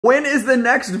When is the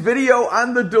next video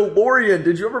on the DeLorean?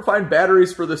 Did you ever find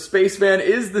batteries for the Spaceman?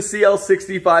 Is the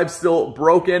CL65 still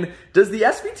broken? Does the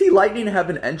SVT Lightning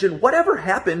have an engine? Whatever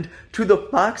happened to the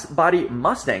Fox Body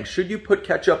Mustang? Should you put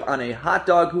ketchup on a hot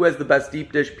dog? Who has the best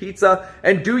deep dish pizza?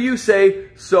 And do you say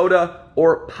soda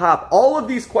or pop? All of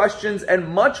these questions and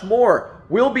much more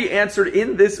will be answered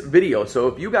in this video. So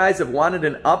if you guys have wanted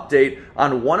an update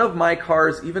on one of my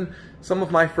cars, even some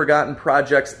of my forgotten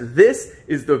projects, this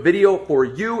is the video for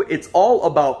you. It's all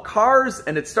about cars,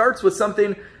 and it starts with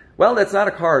something, well, that's not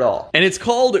a car at all. And it's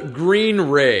called Green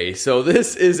Ray. So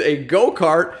this is a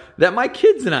go-kart that my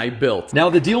kids and I built. Now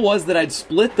the deal was that I'd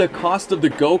split the cost of the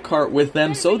go-kart with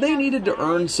them, so they needed to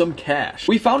earn some cash.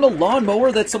 We found a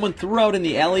lawnmower that someone threw out in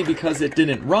the alley because it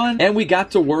didn't run, and we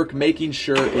got to work making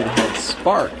sure it had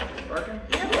spark.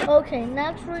 Okay,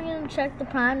 next we're going to check the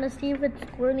prime to see if it's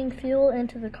squirting fuel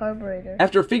into the carburetor.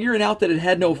 After figuring out that it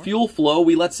had no fuel flow,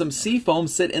 we let some seafoam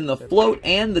sit in the float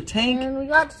and the tank. And we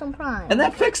got some prime. And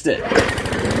that fixed it.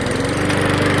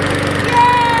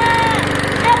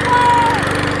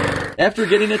 After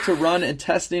getting it to run and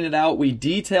testing it out, we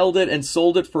detailed it and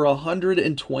sold it for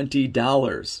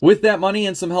 $120. With that money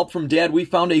and some help from Dad, we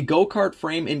found a go-kart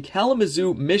frame in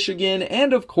Kalamazoo, Michigan,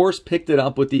 and of course picked it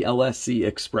up with the LSC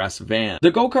Express van. The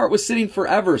go-kart was sitting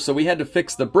forever, so we had to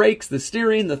fix the brakes, the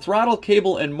steering, the throttle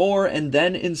cable, and more, and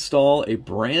then install a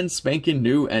brand spanking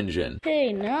new engine.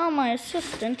 Okay, now my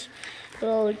assistant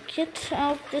will get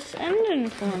out this engine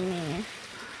for me.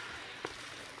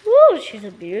 Woo, she's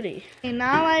a beauty. Okay,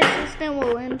 now my assistant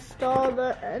will install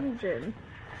the engine.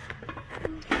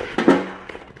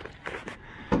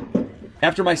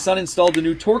 After my son installed the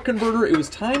new torque converter, it was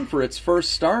time for its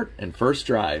first start and first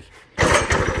drive.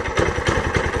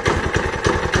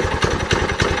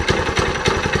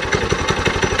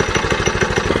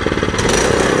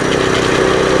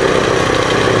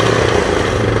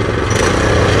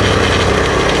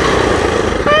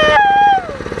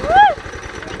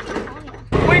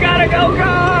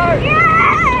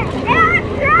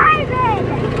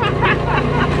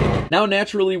 Now,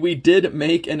 naturally, we did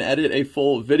make and edit a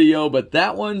full video, but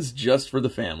that one's just for the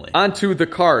family. On to the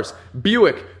cars.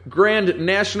 Buick Grand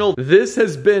National. This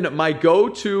has been my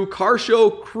go-to car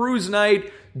show, cruise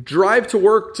night, drive to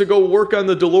work to go work on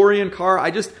the DeLorean car.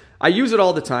 I use it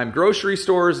all the time. Grocery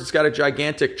stores, it's got a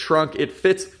gigantic trunk. It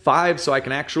fits 5, so I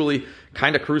can actually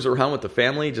kind of cruise around with the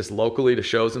family, just locally to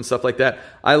shows and stuff like that.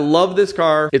 I love this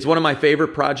car. It's one of my favorite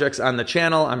projects on the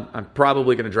channel. I'm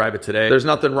probably gonna drive it today. There's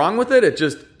nothing wrong with it. It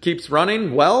just keeps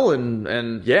running well,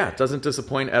 and yeah, it doesn't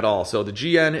disappoint at all. So the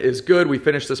GN is good. We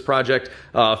finished this project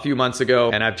a few months ago,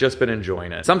 and I've just been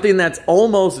enjoying it. Something that's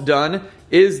almost done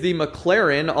is the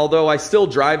McLaren, although I still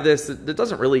drive this. It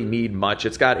doesn't really need much.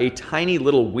 It's got a tiny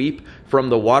little weep from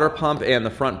the water pump, and the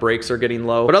front brakes are getting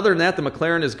low. But other than that, the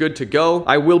McLaren is good to go.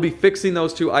 I will be fixing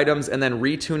those 2 items and then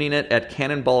retuning it at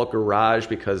Cannonball Garage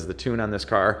because the tune on this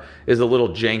car is a little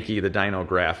janky. The dyno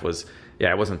graph was, yeah,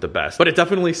 it wasn't the best, but it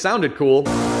definitely sounded cool.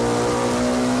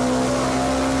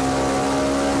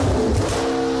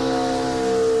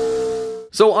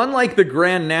 So unlike the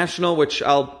Grand National, which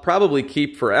I'll probably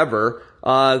keep forever,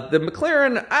 the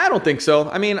McLaren, I don't think so.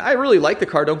 I mean, I really like the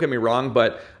car, don't get me wrong,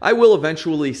 but I will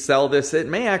eventually sell this. It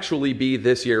may actually be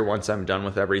this year once I'm done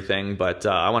with everything, but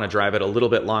I want to drive it a little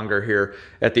bit longer here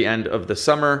at the end of the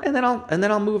summer, and then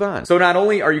I'll move on. So not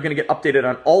only are you going to get updated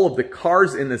on all of the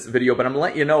cars in this video, but I'm going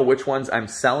to let you know which ones I'm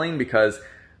selling because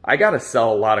I gotta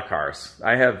sell a lot of cars.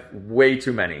 I have way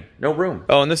too many. No room.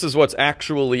 Oh, and this is what's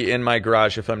actually in my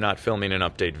garage if I'm not filming an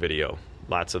update video.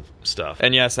 Lots of stuff.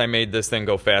 And yes, I made this thing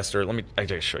go faster. I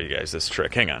gotta show you guys this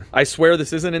trick. Hang on. I swear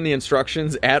this isn't in the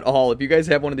instructions at all. If you guys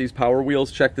have one of these Power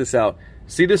Wheels, check this out.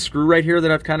 See this screw right here that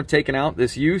I've kind of taken out?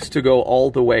 This used to go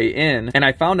all the way in, and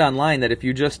I found online that if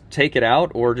you just take it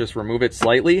out or just remove it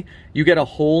slightly, you get a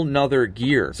whole nother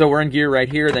gear. So we're in gear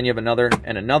right here, then you have another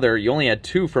and another. You only had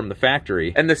 2 from the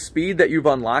factory, and the speed that you've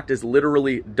unlocked is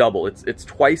literally double. It's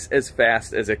twice as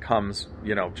fast as it comes,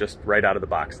 you know, just right out of the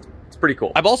box. Pretty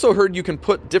cool. I've also heard you can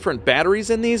put different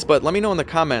batteries in these, but let me know in the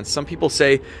comments. Some people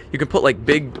say you can put like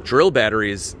big drill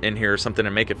batteries in here or something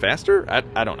and make it faster.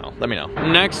 I don't know. Let me know.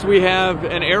 Next, we have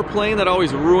an airplane that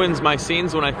always ruins my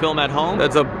scenes when I film at home.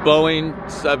 That's a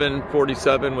Boeing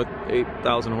 747 with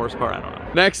 8,000 horsepower. I don't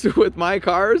know. Next with my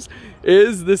cars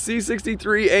is the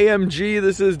C63 AMG.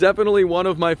 This is definitely one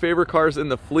of my favorite cars in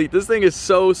the fleet. This thing is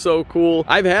so cool.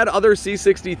 I've had other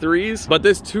C63s, but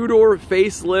this 2-door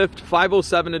facelift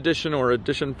 507 edition or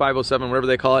edition 507, whatever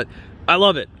they call it, I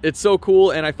love it. It's so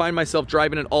cool, and I find myself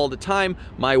driving it all the time.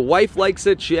 My wife likes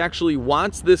it. She actually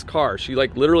wants this car. She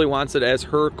like literally wants it as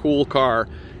her cool car.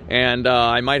 and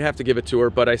I might have to give it to her,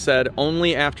 but I said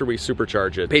only after we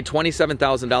supercharge it. Paid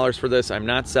 $27,000 for this. I'm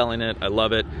not selling it. I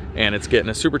love it, and it's getting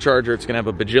a supercharger. It's gonna have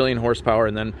a bajillion horsepower,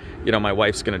 and then, you know, my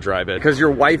wife's gonna drive it. Because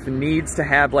your wife needs to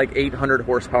have like 800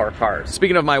 horsepower cars.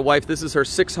 Speaking of my wife, this is her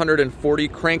 640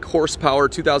 crank horsepower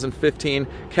 2015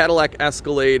 Cadillac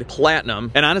Escalade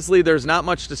Platinum. And honestly, there's not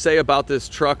much to say about this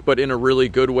truck, but in a really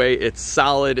good way. It's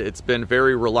solid. It's been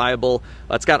very reliable.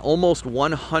 It's got almost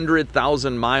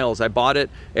 100,000 miles. I bought it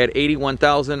at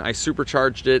 81,000. I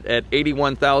supercharged it at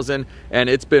 81,000, and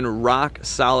it's been rock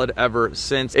solid ever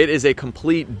since. It is a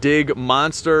complete dig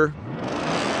monster.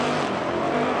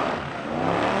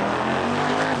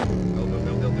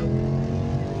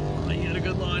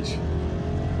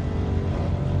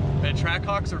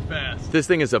 Trackhawks are fast. This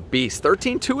thing is a beast.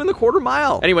 13.2 in the quarter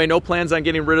mile. Anyway, no plans on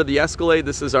getting rid of the Escalade.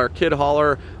 This is our kid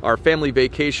hauler, our family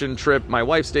vacation trip, my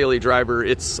wife's daily driver.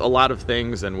 It's a lot of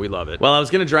things, and we love it. Well, I was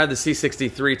gonna drive the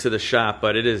C63 to the shop,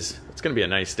 but it's gonna be a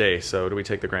nice day. So do we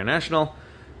take the Grand National,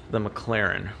 the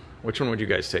McLaren? Which one would you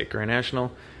guys take, Grand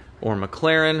National or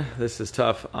McLaren? This is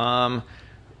tough.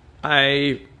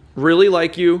 I really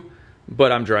like you,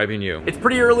 but I'm driving you. It's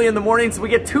pretty early in the morning, so we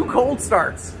get 2 cold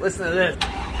starts. Listen to this.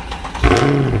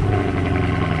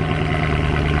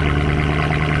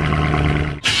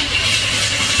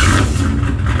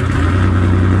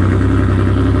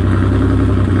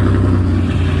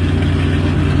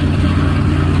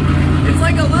 It's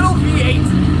like a little V8,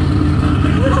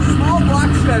 a little small block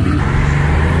Chevy.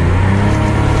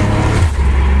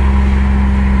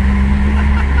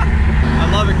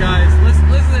 I love it, guys. Listen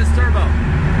to this turbo.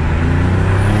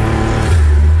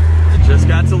 It just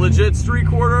got to legit street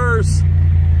quarters.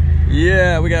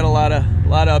 Yeah, we got a lot of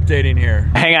updating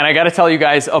here. Hang on, I gotta tell you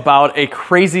guys about a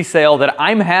crazy sale that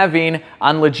I'm having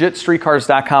on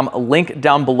LegitStreetCars.com, link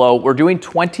down below. We're doing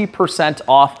 20%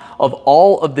 off of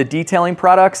all of the detailing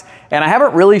products, and I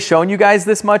haven't really shown you guys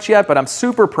this much yet, but I'm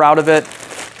super proud of it.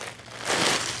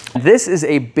 This is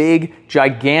a big,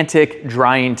 gigantic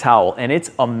drying towel, and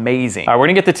it's amazing. All right, we're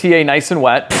gonna get the TA nice and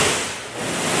wet.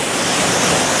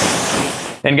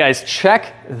 And guys,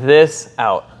 check this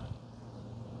out.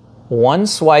 One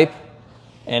swipe,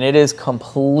 and it is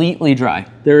completely dry.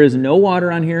 There is no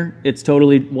water on here. It's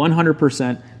totally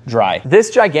 100% dry. This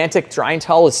gigantic drying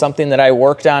towel is something that I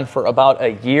worked on for about a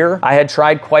year. I had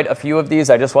tried quite a few of these.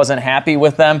 I just wasn't happy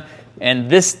with them. And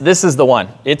this is the one.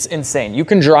 It's insane. You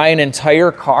can dry an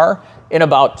entire car in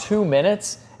about 2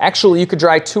 minutes. Actually, you could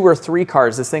dry 2 or 3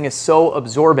 cars. This thing is so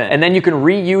absorbent. And then you can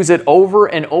reuse it over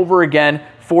and over again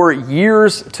for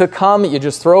years to come. You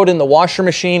just throw it in the washer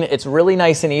machine. It's really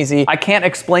nice and easy. I can't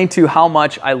explain to you how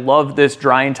much I love this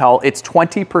drying towel. It's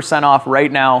 20% off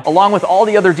right now, along with all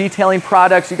the other detailing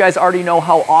products. You guys already know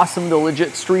how awesome the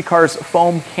LegitStreetCars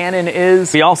foam cannon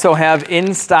is. We also have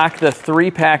in stock the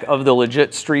 3-pack of the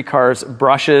LegitStreetCars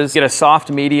brushes. Get a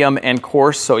soft, medium, and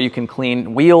coarse so you can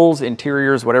clean wheels,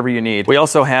 interiors, whatever you need. We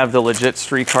also have the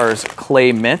LegitStreetCars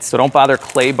clay mitts, so don't bother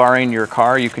clay barring your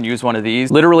car. You can use one of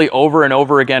these literally over and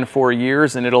over again for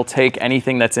years, and it'll take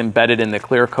anything that's embedded in the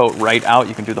clear coat right out.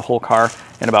 You can do the whole car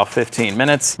in about 15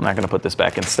 minutes. I'm not gonna put this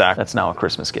back in stock. That's now a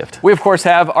Christmas gift. We of course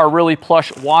have our really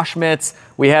plush wash mitts.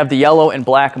 We have the yellow and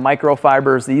black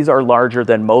microfibers. These are larger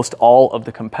than most all of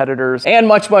the competitors, and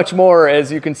much, much more.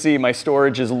 As you can see, my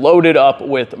storage is loaded up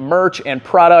with merch and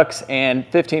products and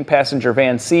 15-passenger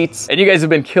van seats. And you guys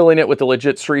have been killing it with the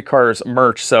LegitStreetCars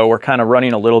merch, so we're kind of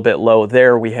running a little bit low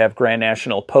there. We have Grand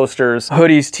National posters,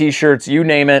 hoodies, t-shirts, you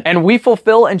name it. And we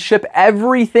fulfill and ship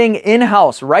everything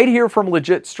in-house right here from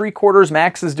Legit Street Quarters.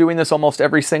 Max is doing this almost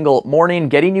every single morning,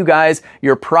 getting you guys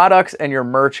your products and your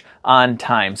merch on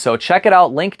time. So check it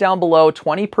out. Link down below,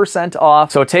 20%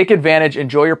 off. So take advantage,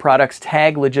 enjoy your products,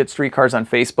 tag LegitStreetCars on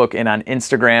Facebook and on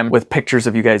Instagram with pictures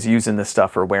of you guys using this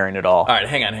stuff or wearing it all. All right,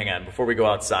 hang on. Before we go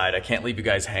outside, I can't leave you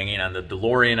guys hanging on the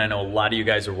DeLorean. I know a lot of you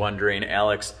guys are wondering,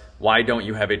 Alex, why don't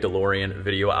you have a DeLorean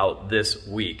video out this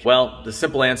week? Well, the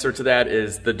simple answer to that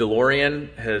is the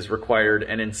DeLorean has required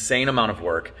an insane amount of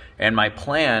work, and my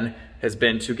plan has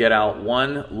been to get out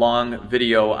one long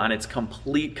video on its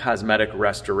complete cosmetic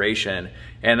restoration.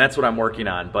 And that's what I'm working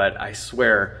on. But I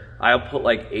swear, I'll put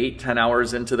like 8-10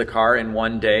 hours into the car in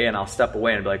one day, and I'll step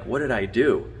away and be like, what did I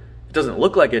do? It doesn't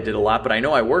look like it did a lot, but I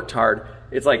know I worked hard.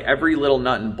 It's like every little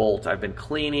nut and bolt. I've been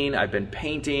cleaning, I've been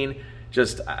painting.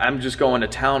 I'm just going to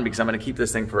town because I'm gonna keep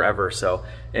this thing forever. So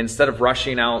instead of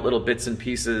rushing out little bits and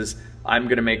pieces, I'm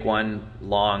gonna make one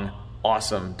long,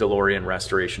 awesome DeLorean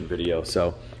restoration video.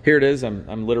 So here it is.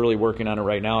 I'm literally working on it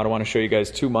right now. I don't want to show you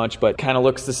guys too much, but kind of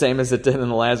looks the same as it did in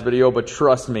the last video, but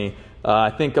trust me, I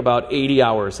think about 80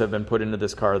 hours have been put into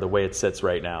this car the way it sits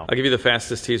right now. I'll give you the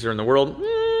fastest teaser in the world.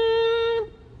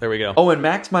 There we go. Oh, and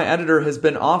Max, my editor, has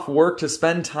been off work to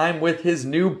spend time with his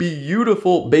new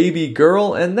beautiful baby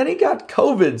girl, and then he got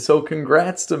COVID, so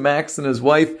congrats to Max and his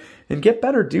wife, and get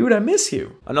better, dude, I miss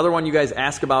you. Another one you guys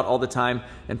ask about all the time,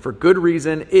 and for good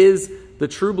reason, is the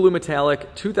True Blue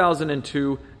Metallic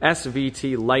 2002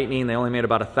 SVT Lightning. They only made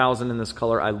about 1,000 in this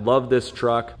color. I love this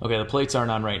truck. Okay, the plates aren't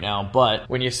on right now, but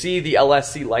when you see the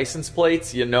LSC license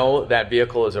plates, you know that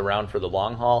vehicle is around for the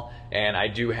long haul, and I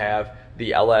do have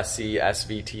the LSC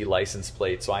SVT license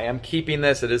plate. So I am keeping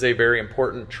this. It is a very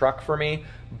important truck for me.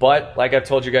 But like I've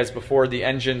told you guys before, the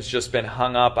engine's just been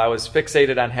hung up. I was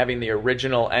fixated on having the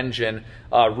original engine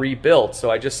rebuilt. So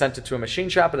I just sent it to a machine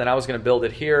shop, and then I was going to build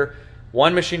it here.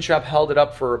 One machine shop held it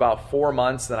up for about 4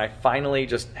 months. Then I finally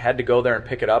just had to go there and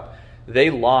pick it up. They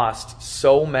lost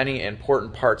so many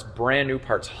important parts, brand new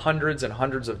parts, hundreds and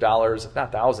hundreds of dollars, if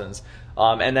not thousands.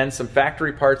 And then some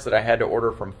factory parts that I had to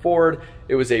order from Ford.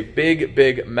 It was a big,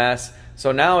 big mess.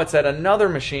 So now it's at another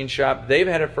machine shop. They've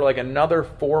had it for like another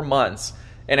 4 months.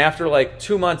 And after like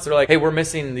 2 months, they're like, hey, we're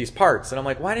missing these parts. And I'm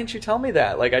like, why didn't you tell me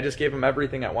that? Like, I just gave them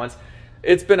everything at once.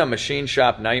 It's been a machine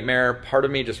shop nightmare. Part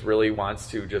of me just really wants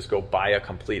to just go buy a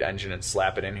complete engine and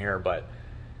slap it in here, but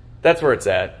that's where it's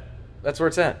at. That's where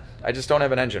it's at. I just don't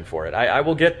have an engine for it.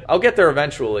 I'll get there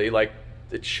eventually. Like,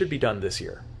 it should be done this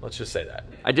year. Let's just say that.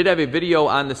 I did have a video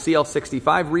on the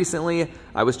CL65 recently.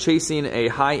 I was chasing a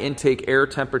high intake air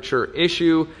temperature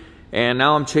issue, and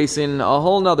now I'm chasing a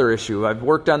whole nother issue. I've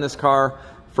worked on this car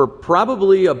for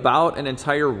probably about an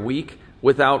entire week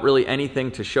without really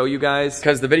anything to show you guys,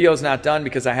 because the video is not done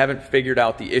because I haven't figured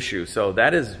out the issue. So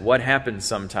that is what happens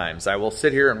sometimes. I will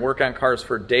sit here and work on cars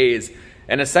for days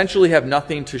and essentially have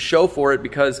nothing to show for it,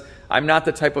 because I'm not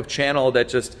the type of channel that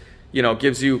just, you know,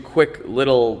 gives you quick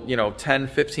little, 10,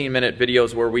 15 minute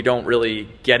videos where we don't really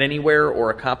get anywhere or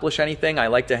accomplish anything. I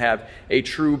like to have a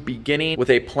true beginning with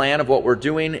a plan of what we're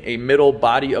doing, a middle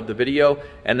body of the video,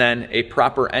 and then a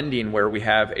proper ending where we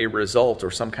have a result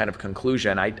or some kind of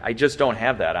conclusion. I just don't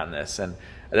have that on this, and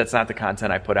that's not the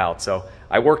content I put out. So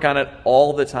I work on it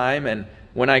all the time, and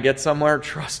when I get somewhere,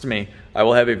 trust me, I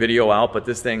will have a video out. But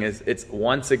this thing it's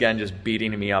once again just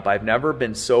beating me up. I've never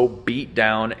been so beat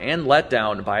down and let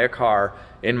down by a car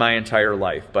in my entire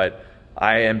life. But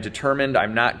I am determined.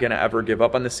 I'm not going to ever give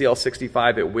up on the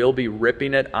CL65. It will be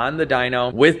ripping it on the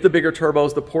dyno with the bigger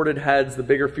turbos, the ported heads, the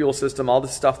bigger fuel system, all the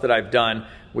stuff that I've done.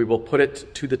 We will put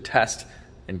it to the test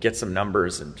and get some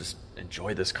numbers and just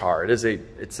enjoy this car.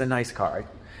 It's a nice car.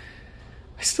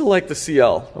 I still like the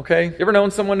CL, okay? You ever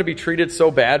known someone to be treated so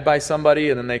bad by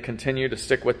somebody and then they continue to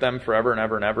stick with them forever and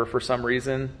ever and ever for some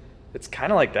reason? It's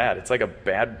kind of like that. It's like a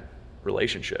bad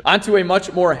relationship. On to a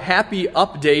much more happy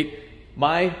update,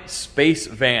 my space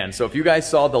van. So if you guys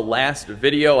saw the last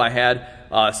video, I had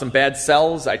some bad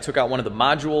cells. I took out one of the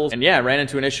modules, and yeah, I ran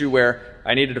into an issue where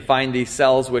I needed to find these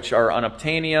cells, which are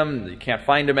unobtainium. You can't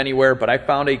find them anywhere, but I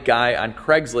found a guy on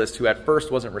Craigslist who at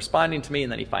first wasn't responding to me,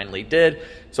 and then he finally did.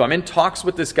 So I'm in talks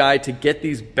with this guy to get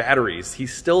these batteries. He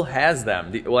still has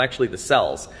them, well, actually the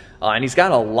cells, and he's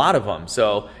got a lot of them.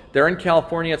 So they're in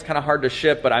California. It's kind of hard to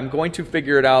ship, but I'm going to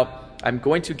figure it out. I'm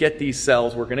going to get these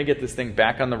cells. We're going to get this thing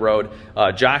back on the road.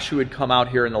 Josh, who had come out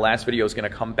here in the last video, is going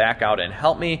to come back out and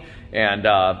help me. And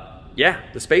yeah,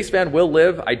 the space van will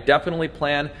live. I definitely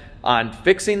plan on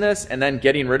fixing this and then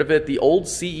getting rid of it. The old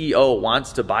CEO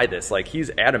wants to buy this. Like, he's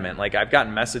adamant. Like, I've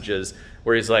gotten messages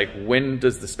where he's like, when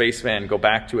does the space van go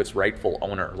back to its rightful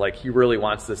owner? Like, he really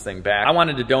wants this thing back. I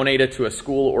wanted to donate it to a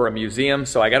school or a museum,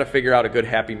 so I got to figure out a good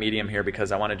happy medium here,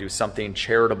 because I want to do something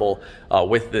charitable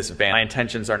with this van. My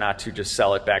intentions are not to just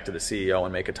sell it back to the CEO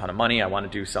and make a ton of money. I want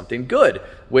to do something good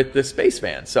with this space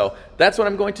van. So that's what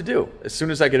I'm going to do as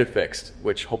soon as I get it fixed,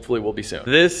 which hopefully will be soon.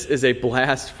 This is a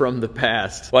blast from the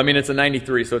past. Well, I mean, it's a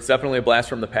 93, so it's definitely a blast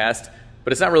from the past,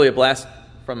 but it's not really a blast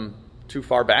from too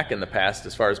far back in the past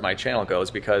as far as my channel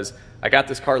goes, because I got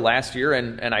this car last year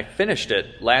and I finished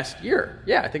it last year.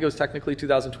 Yeah, I think it was technically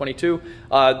 2022.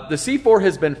 The C4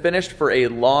 has been finished for a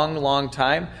long, long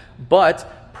time,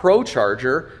 but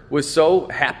ProCharger was so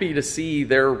happy to see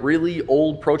their really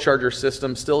old ProCharger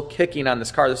system still kicking on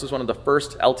this car. This was one of the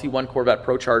first LT1 Corvette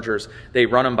ProChargers. They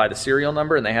run them by the serial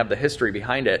number, and they have the history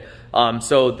behind it.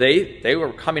 So they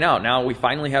were coming out. Now we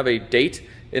finally have a date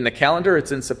in the calendar.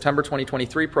 It's in September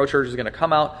 2023. ProCharger is going to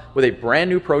come out with a brand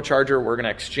new ProCharger. We're going to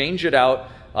exchange it out,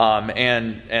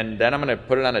 and then I'm going to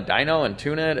put it on a dyno and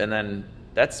tune it, and then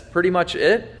that's pretty much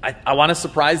it. I want to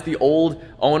surprise the old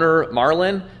owner,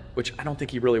 Marlon, which I don't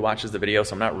think he really watches the video,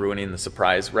 so I'm not ruining the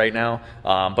surprise right now.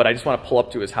 But I just want to pull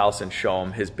up to his house and show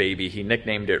him his baby. He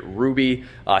nicknamed it Ruby.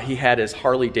 He had his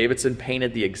Harley Davidson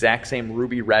painted the exact same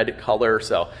ruby red color,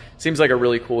 so seems like a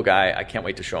really cool guy. I can't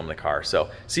wait to show him the car. So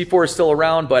C4 is still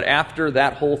around, but after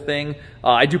that whole thing,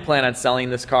 I do plan on selling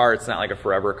this car. It's not like a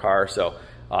forever car, so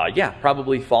yeah,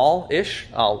 probably fall-ish,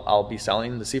 I'll be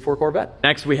selling the C4 Corvette.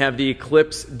 Next, we have the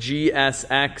Eclipse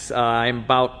GSX. I'm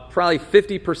about probably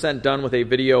 50% done with a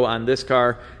video on this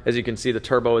car. As you can see, the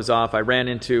turbo is off. I ran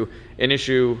into an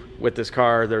issue with this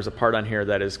car. There's a part on here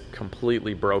that is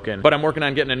completely broken, but I'm working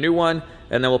on getting a new one,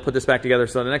 and then we'll put this back together.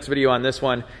 So the next video on this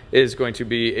one is going to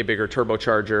be a bigger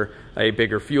turbocharger, a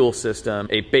bigger fuel system,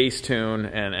 a bass tune,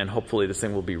 and hopefully this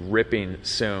thing will be ripping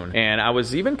soon. And I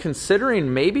was even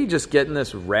considering maybe just getting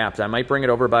this wrapped. I might bring it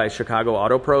over by Chicago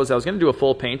Auto Pros. I was gonna do a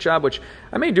full paint job, which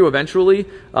I may do eventually,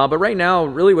 but right now,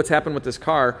 really what's happened with this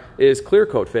car is clear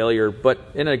coat failure, but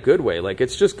in a good way. Like,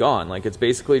 it's just gone. Like, it's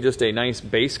basically just a nice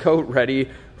base coat ready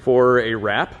for a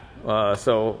wrap.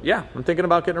 So yeah, I'm thinking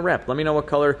about getting a wrap. Let me know what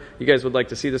color you guys would like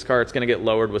to see this car. It's going to get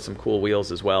lowered with some cool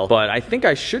wheels as well. But I think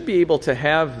I should be able to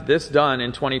have this done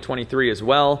in 2023 as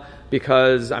well,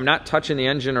 because I'm not touching the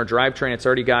engine or drivetrain. It's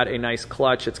already got a nice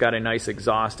clutch. It's got a nice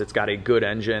exhaust. It's got a good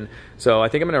engine. So I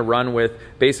think I'm going to run with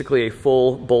basically a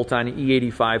full bolt-on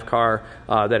E85 car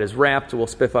that is wrapped. We'll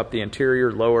spiff up the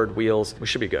interior, lowered wheels. We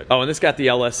should be good. Oh, and this got the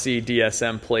LSC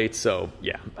DSM plates. So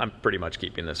yeah, I'm pretty much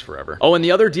keeping this forever. Oh, and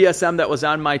the other DSM that was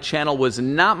on my channel was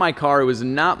not my car. It was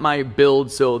not my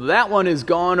build. So that one is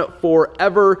gone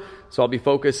forever. So I'll be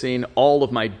focusing all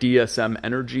of my DSM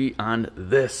energy on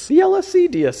this, the LSC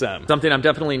DSM. Something I'm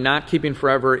definitely not keeping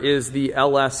forever is the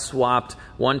LS swapped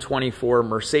 124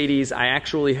 Mercedes. I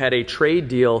actually had a trade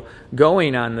deal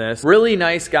going on this. Really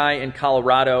nice guy in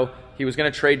Colorado. He was gonna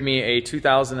trade me a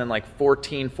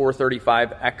 2014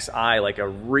 435 XI, like a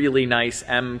really nice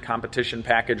M competition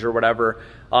package or whatever.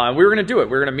 And we were gonna do it.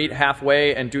 We were gonna meet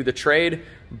halfway and do the trade,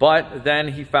 but then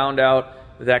he found out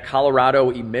that Colorado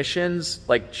emissions,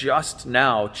 like, just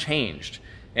now changed.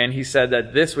 And he said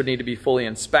that this would need to be fully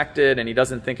inspected, and he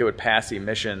doesn't think it would pass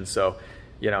emissions. So,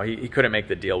 you know, he couldn't make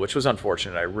the deal, which was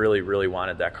unfortunate. I really, really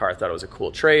wanted that car. I thought it was a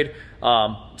cool trade.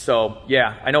 So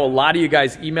yeah, I know a lot of you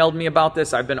guys emailed me about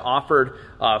this. I've been offered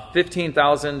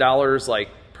 $15,000, like,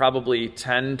 probably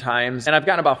 10 times, and I've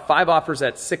gotten about 5 offers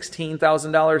at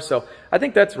 $16,000. So I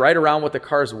think that's right around what the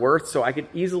car's worth. So I could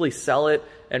easily sell it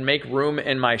and make room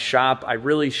in my shop. I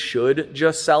really should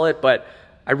just sell it, but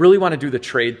I really want to do the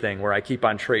trade thing where I keep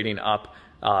on trading up.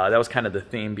 That was kind of the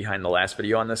theme behind the last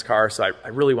video on this car, so I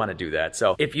really want to do that.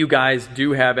 So if you guys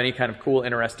do have any kind of cool,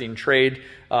 interesting trade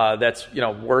that's, you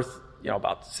know, worth, you know,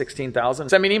 about $16,000,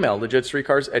 send me an email,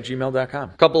 legitstreetcars@gmail.com.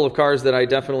 A couple of cars that I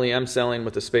definitely am selling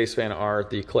with the Space Fan are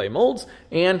the clay molds,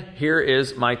 and here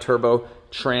is my turbo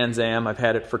Trans Am. I've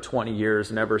had it for 20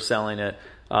 years, never selling it.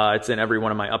 It's in every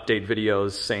one of my update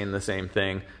videos saying the same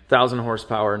thing. 1,000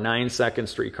 horsepower, 9-second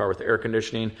street car with air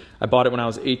conditioning. I bought it when I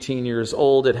was 18 years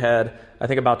old. It had, I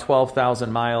think, about 12,000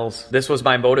 miles. This was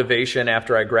my motivation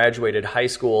after I graduated high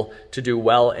school to do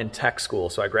well in tech school.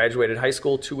 So I graduated high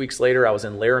school. 2 weeks later, I was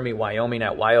in Laramie, Wyoming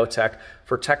at WyoTech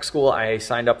for tech school. I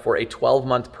signed up for a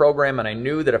 12-month program, and I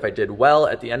knew that if I did well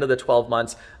at the end of the 12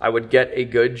 months, I would get a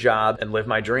good job and live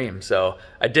my dream. So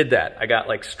I did that. I got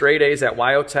like straight A's at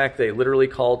WyoTech. They literally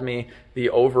called me the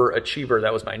overachiever.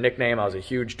 That was my nickname. I was a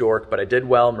huge dork, but I did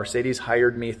well. Mercedes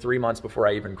hired me 3 months before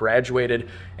I even graduated,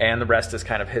 and the rest is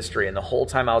kind of history. And the whole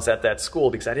time I was at that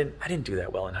school, because I didn't do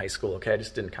that well in high school, okay? I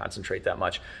just didn't concentrate that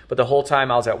much. But the whole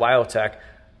time I was at WyoTech,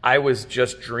 I was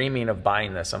just dreaming of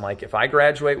buying this. I'm like, if I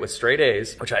graduate with straight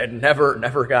A's, which I had never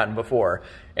gotten before,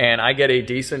 and I get a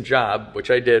decent job, which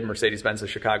I did, Mercedes-Benz of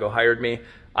Chicago hired me,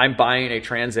 I'm buying a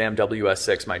Trans Am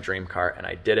WS6, my dream car, and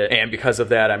I did it. And because of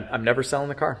that, I'm never selling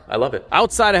the car. I love it.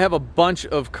 Outside, I have a bunch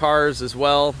of cars as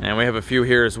well, and we have a few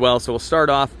here as well. So we'll start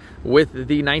off with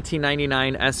the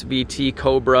 1999 SVT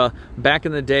Cobra. Back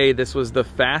in the day, this was the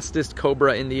fastest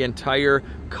Cobra in the entire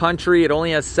country. It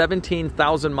only has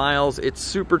 17,000 miles. It's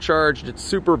supercharged, it's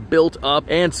super built up,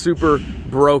 and super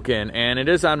broken. And it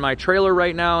is on my trailer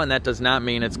right now, and that does not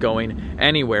mean it's going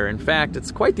anywhere. In fact,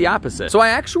 it's quite the opposite. So I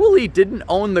actually didn't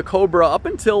own the Cobra up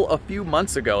until a few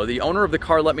months ago. The owner of the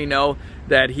car let me know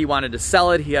that he wanted to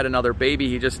sell it. He had another baby.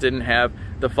 He just didn't have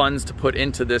the funds to put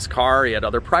into this car. He had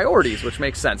other priorities, which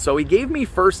makes sense. So he gave me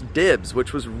first dibs,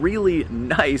 which was really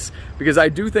nice because I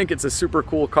do think it's a super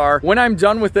cool car. When I'm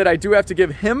done with it, I do have to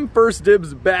give him first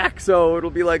dibs back, so it'll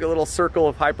be like a little circle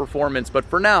of high performance. But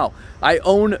for now, I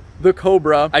own the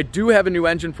Cobra. I do have a new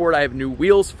engine for it. I have new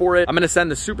wheels for it. I'm gonna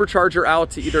send the supercharger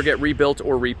out to either get rebuilt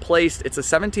or replaced. It's a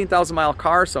 17,000 mile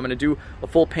car, so I'm gonna do a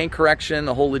full paint correction,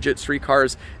 the whole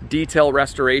LegitStreetCars detail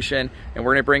restoration, and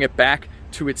we're gonna bring it back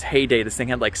to its heyday. This thing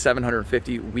had like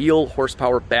 750 wheel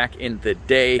horsepower back in the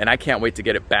day, and I can't wait to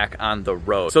get it back on the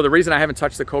road. So the reason I haven't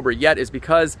touched the Cobra yet is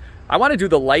because I want to do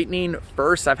the Lightning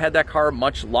first. I've had that car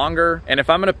much longer, and if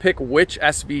I'm gonna pick which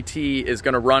SVT is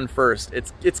gonna run first,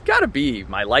 it's gotta be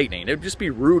my Lightning. It would just be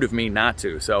rude of me not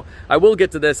to. So I will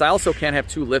get to this. I also can't have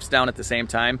two lifts down at the same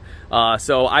time.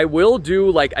 So I will do,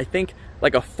 like, I think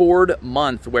like a Ford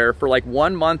month, where for like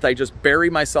 1 month I just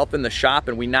bury myself in the shop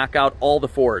and we knock out all the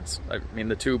Fords. I mean,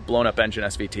 the two blown up engine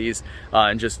SVTs,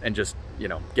 and just you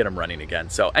know, get them running again.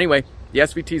 So anyway, the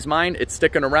SVT's mine. It's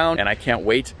sticking around, and I can't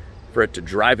wait for it to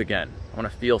drive again. I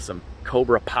want to feel some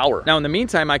Cobra power. Now in the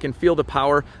meantime, I can feel the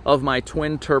power of my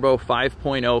twin turbo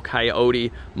 5.0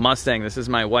 Coyote Mustang. This is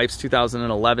my wife's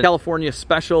 2011 California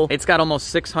Special. It's got almost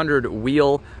 600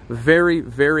 wheel. Very,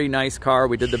 very nice car.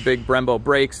 We did the big Brembo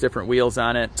brakes, different wheels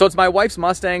on it. So it's my wife's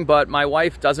Mustang, but my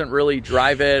wife doesn't really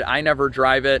drive it. I never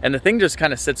drive it. And the thing just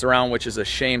kind of sits around, which is a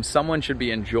shame. Someone should be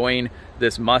enjoying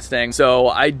this Mustang. So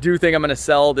I do think I'm gonna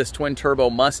sell this twin turbo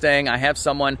Mustang. I have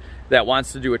someone that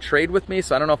wants to do a trade with me,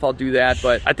 so I don't know if I'll do that,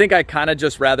 but I think I kind of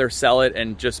just rather sell it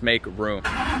and just make room.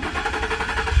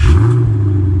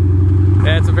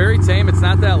 Yeah, it's a very tame. It's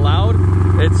not that loud.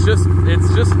 It's just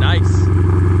nice.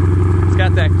 It's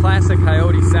got that classic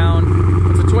Coyote sound.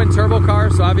 It's a twin turbo car,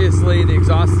 so obviously the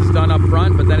exhaust is done up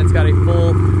front, but then it's got a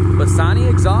full Bassani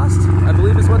exhaust, I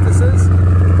believe is what this is.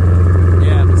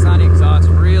 Yeah, Bassani exhaust,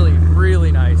 really,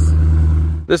 really nice.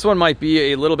 This one might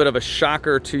be a little bit of a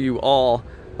shocker to you all.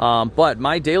 But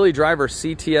my daily driver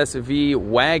CTS-V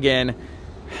wagon,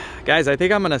 guys, I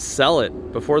think I'm gonna sell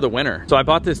it before the winter. So I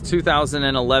bought this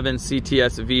 2011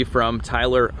 CTS-V from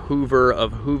Tyler Hoover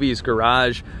of Hoovy's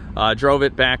Garage. Drove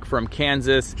it back from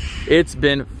Kansas. It's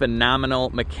been phenomenal.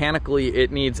 Mechanically,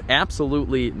 it needs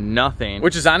absolutely nothing,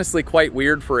 which is honestly quite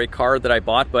weird for a car that I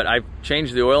bought, but I've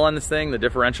changed the oil on this thing, the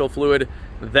differential fluid.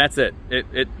 That's it.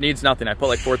 It needs nothing. I put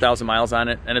like 4,000 miles on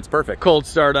it, and it's perfect. Cold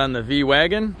start on the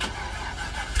V-Wagon.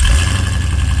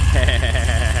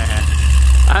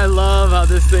 I love how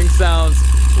this thing sounds.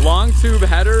 Long tube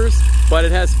headers, but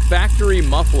it has factory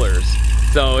mufflers.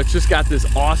 So it's just got this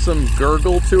awesome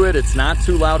gurgle to it. It's not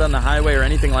too loud on the highway or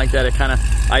anything like that. It kind of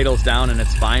idles down and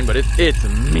it's fine, but it's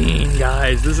mean,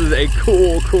 guys. This is a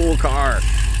cool, cool car.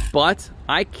 But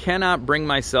I cannot bring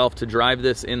myself to drive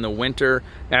this in the winter.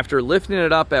 After lifting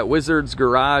it up at Wizard's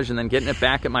Garage and then getting it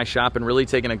back at my shop and really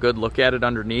taking a good look at it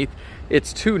underneath,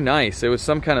 it's too nice. It was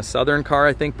some kind of Southern car,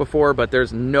 I think, before, but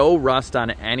there's no rust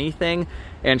on anything,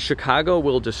 and Chicago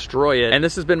will destroy it. And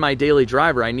this has been my daily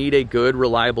driver. I need a good,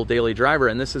 reliable daily driver,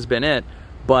 and this has been it.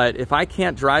 But if I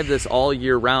can't drive this all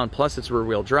year round, plus it's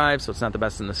rear-wheel drive, so it's not the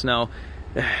best in the snow,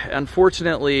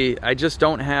 unfortunately, I just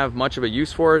don't have much of a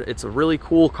use for it. It's a really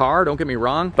cool car, don't get me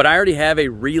wrong, but I already have a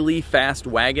really fast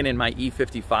wagon in my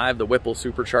E55, the Whipple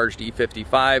supercharged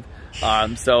E55.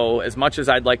 So as much as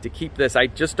I'd like to keep this, I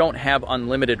just don't have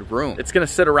unlimited room. It's gonna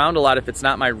sit around a lot if it's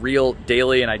not my real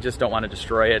daily, and I just don't want to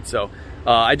destroy it. So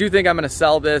I do think I'm gonna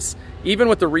sell this. Even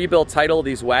with the rebuilt title,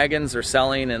 these wagons are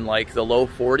selling in like the low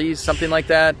 40s, something like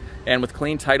that. And with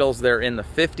clean titles, they're in the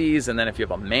 50s. And then if you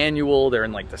have a manual, they're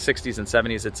in like the 60s and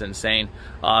 70s. It's insane.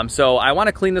 So I want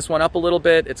to clean this one up a little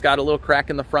bit. It's got a little crack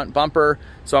in the front bumper.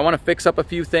 So I want to fix up a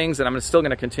few things, and I'm still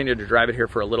going to continue to drive it here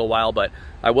for a little while, but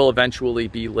I will eventually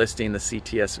be listing the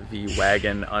CTS-V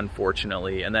wagon,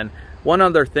 unfortunately. And then one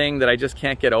other thing that I just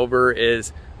can't get over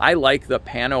is I like the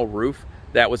pano roof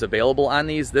that was available on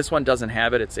these. This one doesn't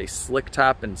have it. It's a slick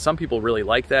top, and some people really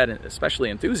like that, especially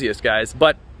enthusiast guys.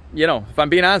 But you know, if I'm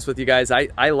being honest with you guys,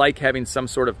 I like having some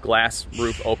sort of glass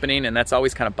roof opening, and that's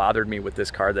always kind of bothered me with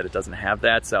this car, that it doesn't have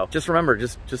that. So just remember,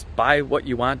 just buy what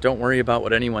you want. Don't worry about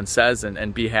what anyone says,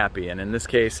 and be happy. And in this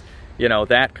case, you know,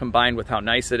 that combined with how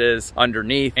nice it is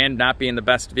underneath and not being the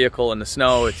best vehicle in the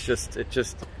snow, it just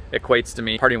equates to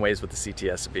me parting ways with the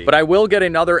CTS-V. But I will get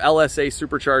another LSA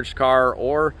supercharged car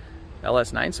or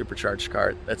LS9 supercharged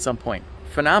car at some point.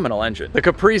 Phenomenal engine. The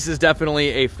Caprice is definitely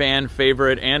a fan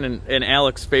favorite and an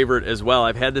Alex favorite as well.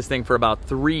 I've had this thing for about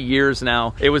 3 years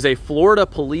now. It was a Florida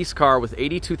police car with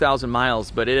 82,000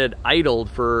 miles, but it had idled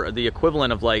for the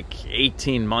equivalent of like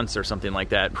 18 months or something like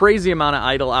that. Crazy amount of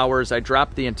idle hours. I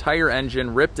dropped the entire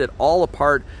engine, ripped it all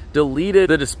apart, deleted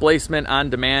the displacement on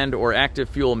demand or active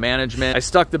fuel management. I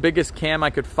stuck the biggest cam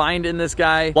I could find in this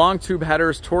guy, long tube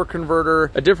headers, torque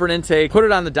converter, a different intake, put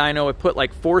it on the dyno. It put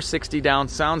like 460 down.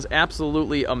 Sounds absolutely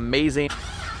absolutely amazing.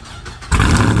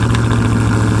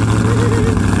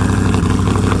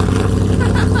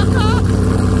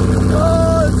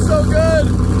 Oh, it's so good.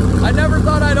 I never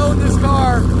thought I'd own this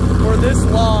car for this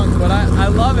long, but I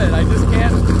love it. I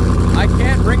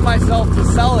can't bring myself to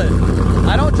sell it.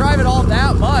 I don't drive it all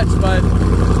that much, but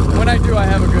when I do, I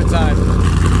have a good time.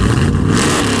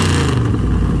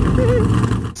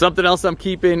 Something else I'm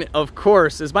keeping, of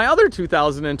course, is my other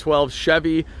 2012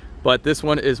 Chevy, but this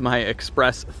one is my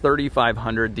Express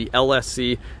 3500, the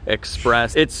LSC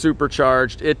Express. It's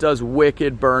supercharged, it does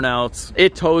wicked burnouts,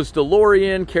 it tows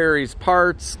DeLorean, carries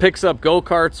parts, picks up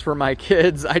go-karts for my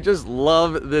kids. I just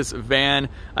love this van.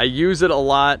 I use it a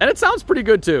lot, and it sounds pretty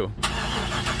good too.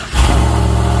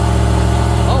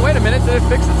 Oh, wait a minute, did it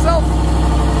fix itself?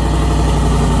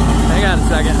 Hang on a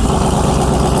second.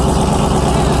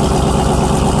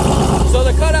 So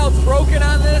the cutout's broken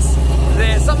on this.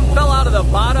 Something fell out of the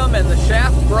bottom and the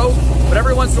shaft broke, but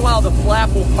every once in a while the flap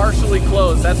will partially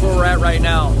close. That's where we're at right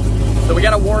now. So we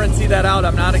got to warranty that out.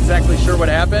 I'm not exactly sure what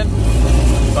happened,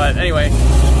 but anyway,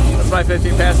 that's my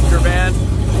 15-passenger van.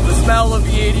 The smell of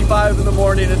E85 in the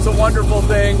morning, it's a wonderful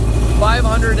thing.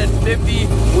 550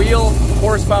 wheel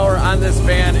horsepower on this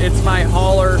van. It's my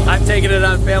hauler. I've taken it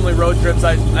on family road trips.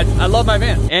 I love my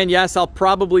van. And yes, I'll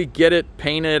probably get it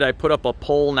painted. I put up a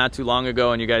poll not too long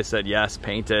ago and you guys said yes,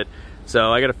 paint it.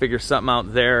 So I got to figure something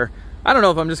out there. I don't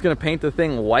know if I'm just going to paint the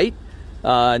thing white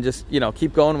and just, you know,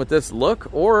 keep going with this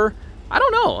look, or I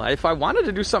don't know. If I wanted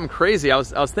to do something crazy, I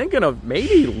was thinking of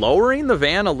maybe lowering the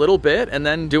van a little bit and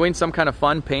then doing some kind of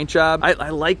fun paint job.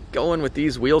 I like going with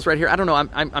these wheels right here. I don't know.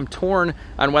 I'm torn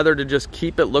on whether to just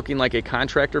keep it looking like a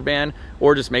contractor van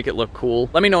or just make it look cool.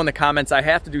 Let me know in the comments. I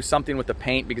have to do something with the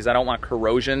paint because I don't want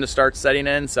corrosion to start setting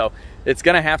in. So it's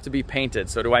going to have to be painted.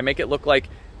 So do I make it look like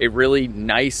a really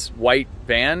nice white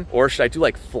van, or should I do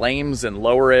like flames and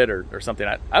lower it or something?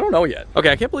 I don't know yet. Okay,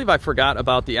 I can't believe I forgot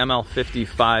about the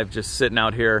ML55 just sitting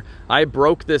out here. I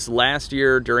broke this last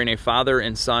year during a father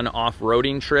and son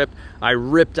off-roading trip. I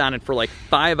ripped on it for like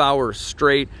 5 hours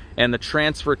straight and the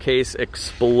transfer case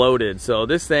exploded. So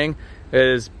this thing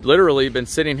has literally been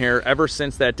sitting here ever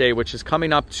since that day, which is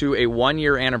coming up to a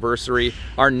 1-year anniversary.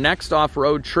 Our next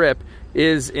off-road trip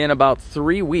is in about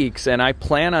 3 weeks, and I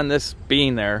plan on this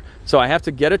being there. So I have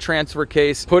to get a transfer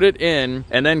case, put it in,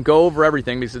 and then go over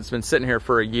everything because it's been sitting here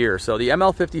for a year. So the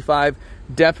ML55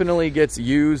 definitely gets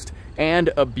used and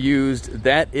abused.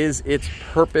 That is its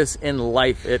purpose in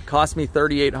life. It cost me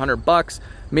 $3,800.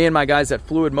 Me and my guys at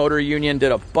Fluid Motor Union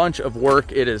did a bunch of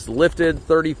work. It is lifted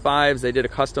 35s. They did a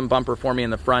custom bumper for me in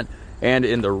the front and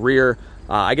in the rear.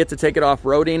 I get to take it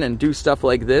off-roading and do stuff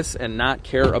like this and not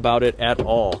care about it at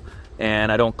all.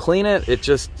 And I don't clean it. It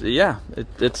just, yeah,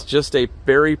 it's just a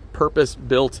very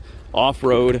purpose-built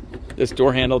off-road. This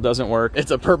door handle doesn't work. It's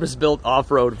a purpose-built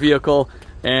off-road vehicle,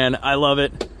 and I love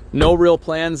it. No real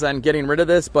plans on getting rid of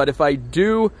this, but if I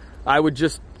do, I would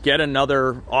just get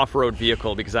another off-road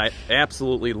vehicle because I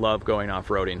absolutely love going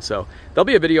off-roading. So there'll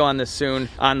be a video on this soon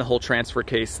on the whole transfer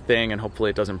case thing, and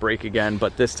hopefully it doesn't break again.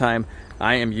 But this time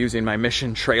I am using my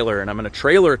Mission trailer, and I'm going to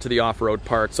trailer it to the off-road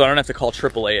part so I don't have to call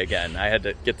AAA again. I had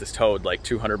to get this towed like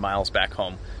 200 miles back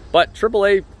home. But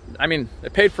AAA, I mean,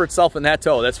 it paid for itself in that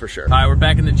tow, that's for sure. All right, we're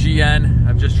back in the GN.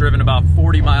 I've just driven about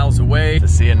 40 miles away to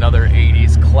see another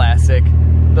 80s classic,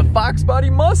 the Fox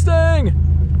Body Mustang.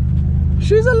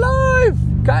 She's alive,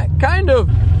 kind of.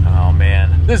 Oh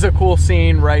man, this is a cool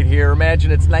scene right here.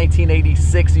 Imagine it's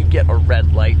 1986, you get a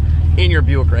red light in your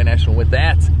Buick Grand National with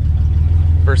that.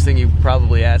 First thing you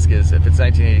probably ask is, if it's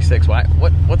 1986,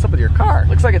 what's up with your car?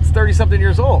 Looks like it's 30-something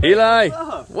years old. Eli,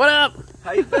 what up?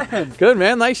 How you been? Good,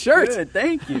 man, nice shirt. Good,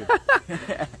 thank you.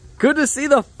 Good to see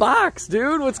the Fox,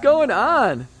 dude. What's going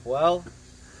on? Well,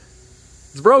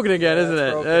 it's broken again, isn't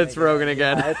it? It's broken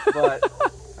again. Yeah, but,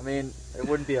 I mean, it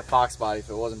wouldn't be a Fox body if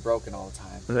it wasn't broken all the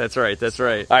time. That's right, that's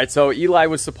right. All right, so Eli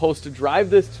was supposed to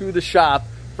drive this to the shop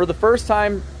for the first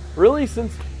time really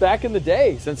since back in the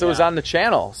day, since it was on the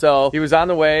channel. So he was on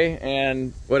the way,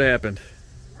 and what happened?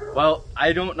 Well,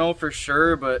 I don't know for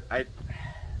sure, but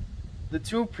the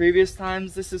 2 previous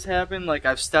times this has happened, like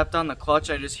I've stepped on the clutch,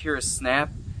 I just hear a snap.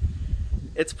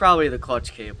 It's probably the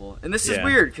clutch cable. And this is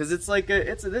weird, because it's like,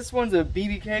 this one's a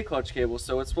BBK clutch cable,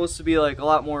 so it's supposed to be like a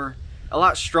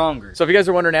lot stronger. So if you guys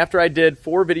are wondering, after I did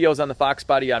 4 videos on the Fox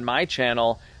Body on my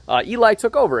channel, Eli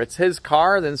took over. It's his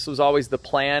car. This was always the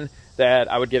plan,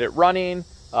 that I would get it running.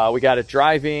 We got it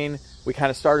driving. We kind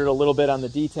of started a little bit on the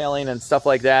detailing and stuff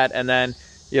like that. And then,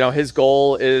 you know, his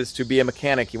goal is to be a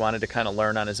mechanic. He wanted to kind of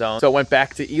learn on his own. So I went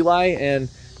back to Eli, and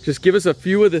just give us a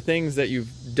few of the things that you've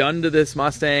done to this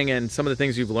Mustang and some of the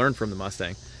things you've learned from the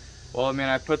Mustang. Well, I mean,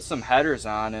 I put some headers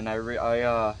on, and I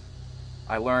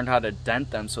learned how to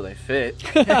dent them so they fit.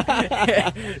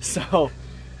 So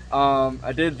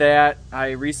I did that.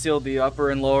 I resealed the upper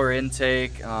and lower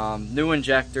intake, new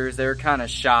injectors. They were kind of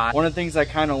shot. One of the things I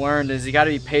kind of learned is you got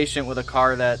to be patient with a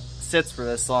car that sits for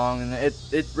this long, and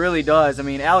it really does. I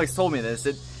mean, Alex told me this.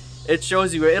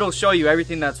 It'll show you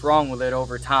everything that's wrong with it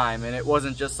over time, and it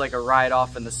wasn't just like a ride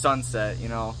off in the sunset, you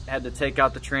know. I had to take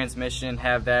out the transmission,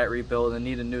 have that rebuilt, and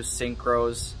need a new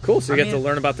synchros. Cool, so you get to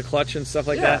learn about the clutch and stuff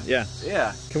like that? Yeah.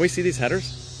 Yeah. Can we see these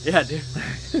headers? Yeah, dude.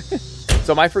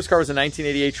 So my first car was a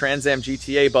 1988 Trans Am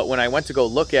GTA, but when I went to go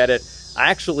look at it,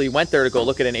 I actually went there to go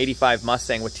look at an 85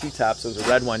 Mustang with T-tops. It was a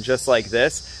red one just like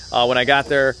this. When I got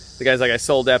there, the guy's like, I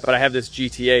sold that, but I have this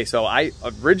GTA. So I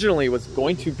originally was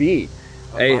going to be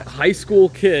a high school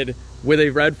kid with a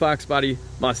red Fox body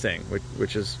Mustang,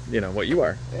 which is, you know, what you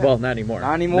are. Yeah. Well, not anymore.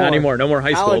 Not anymore. Not anymore. No more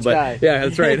high College school, but guy. yeah,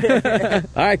 that's right.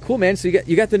 All right, cool, man. So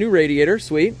you got the new radiator,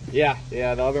 sweet. Yeah. The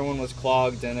other one was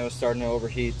clogged and it was starting to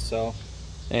overheat. So.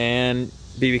 And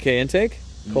BBK intake,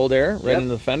 cold air, right in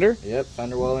the fender. Yep,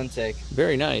 fender well intake.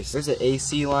 Very nice. There's an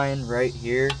AC line right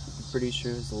here. I'm pretty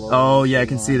sure it's the lower. Oh yeah, I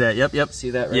can see that. Yep.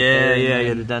 See that right there? Yeah, you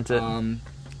had to dent it.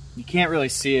 You can't really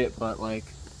see it, but like.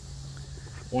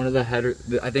 One of the header,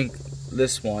 I think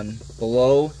this one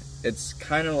below, it's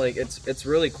kind of like it's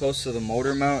really close to the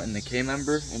motor mount and the K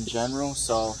member in general,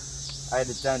 so I had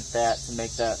to dent that to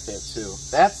make that fit too.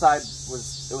 That side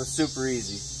was super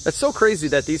easy. That's so crazy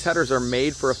that these headers are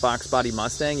made for a Fox body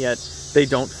Mustang, yet they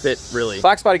don't fit really.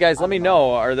 Fox body guys, let me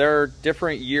know, are there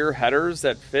different year headers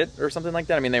that fit or something like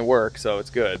that? I mean, they work, so it's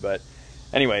good, but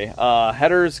anyway,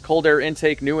 headers, cold air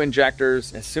intake, new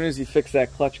injectors. As soon as you fix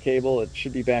that clutch cable, it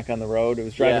should be back on the road. It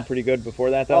was driving pretty good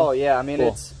before that, though. Oh yeah, I mean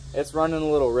cool. It's running a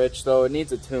little rich, though. It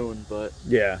needs a tune, but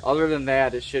yeah. Other than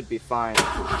that, it should be fine.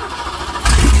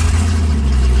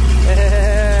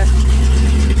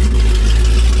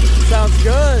 Sounds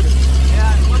good.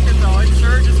 Yeah, look at though, it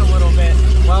surges a little bit.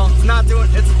 Well,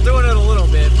 it's doing it a little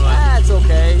bit, but that's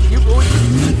okay.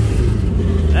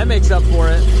 That makes up for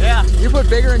it. Yeah. You put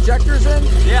bigger injectors in?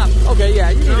 Yeah. Okay,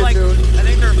 yeah, you need a tune. I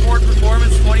think they're Ford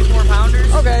Performance 24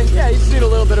 pounders. Okay, yeah, you just need a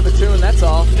little bit of a tune, that's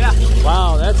all. Yeah.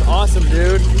 Wow, that's awesome,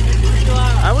 dude.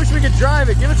 I wish we could drive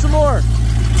it. Give it some more.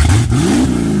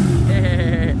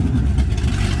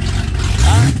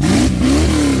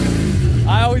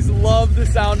 I always love the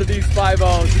sound of these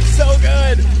 5.0s. It's so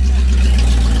good.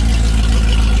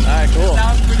 All right, cool. It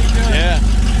sounds pretty good. Yeah.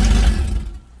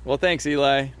 Well, thanks,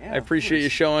 Eli. Yeah, I appreciate you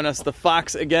showing us the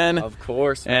Fox again. Of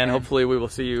course, man. And hopefully we will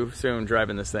see you soon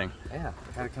driving this thing. Yeah,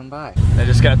 I gotta come by. I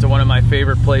just got to one of my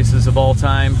favorite places of all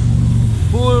time,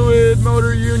 Fluid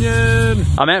Motor Union.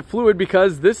 I'm at Fluid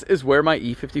because this is where my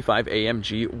E55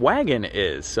 AMG wagon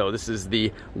is. So this is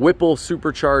the Whipple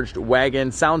supercharged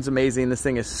wagon. Sounds amazing. This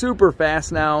thing is super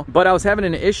fast now, but I was having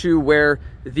an issue where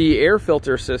the air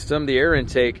filter system, the air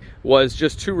intake, was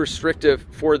just too restrictive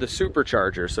for the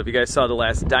supercharger. So if you guys saw the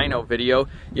last dyno video,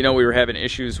 you know we were having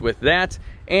issues with that.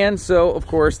 And so, of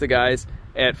course, the guys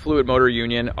at Fluid Motor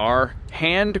Union are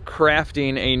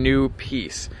handcrafting a new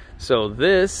piece. So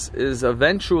this is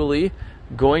eventually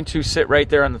going to sit right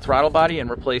there on the throttle body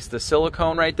and replace the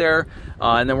silicone right there.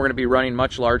 And then we're gonna be running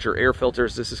much larger air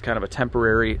filters. This is kind of a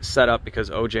temporary setup because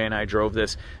OJ and I drove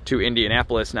this to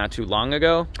Indianapolis not too long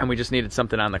ago, and we just needed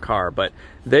something on the car. But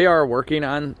they are working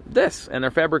on this, and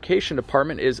their fabrication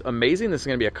department is amazing. This is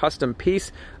gonna be a custom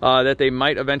piece that they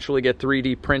might eventually get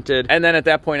 3D printed. And then at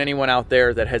that point, anyone out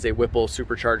there that has a Whipple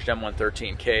supercharged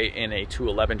M113K in a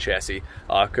 211 chassis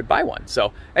could buy one.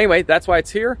 So anyway, that's why it's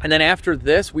here. And then after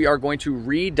this, we are going to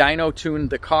re-dyno tune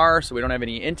the car so we don't have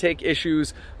any intake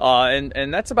issues,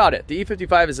 and that's about it. The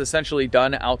E55 is essentially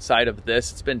done outside of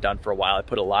this. It's been done for a while. I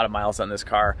put a lot of miles on this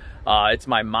car. It's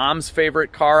my mom's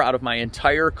favorite car out of my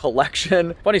entire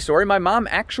collection. Funny story, my mom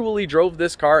actually drove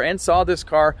this car and saw this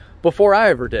car before I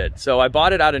ever did. So I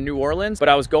bought it out of New Orleans, but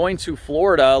I was going to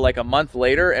Florida like a month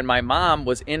later, and my mom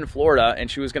was in Florida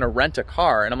and she was gonna rent a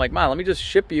car. And I'm like, Mom, let me just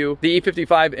ship you the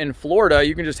E55 in Florida.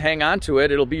 You can just hang on to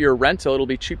it. It'll be your rental. It'll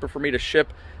be cheaper for me to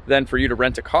ship than for you to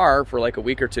rent a car for like a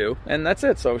week or two. And that's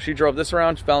it. So she drove this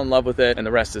around, fell in love with it, and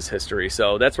the rest is history.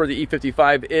 So that's where the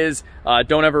E55 is.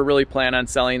 Don't ever really plan on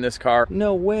selling this car.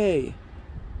 No way.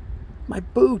 My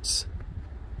boots.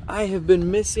 I have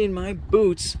been missing my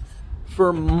boots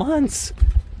for months,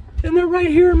 and they're right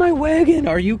here in my wagon.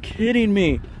 Are you kidding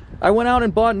me? I went out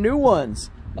and bought new ones.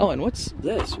 Oh, and what's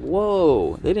this?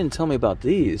 Whoa, they didn't tell me about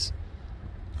these.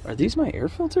 Are these my air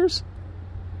filters?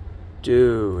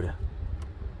 Dude.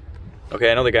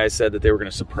 Okay, I know the guys said that they were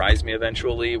gonna surprise me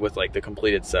eventually with like the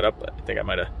completed setup, but I think I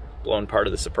might have blown part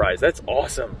of the surprise. That's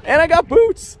awesome. And I got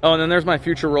boots. Oh, and then there's my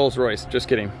future Rolls Royce. Just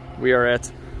kidding. We are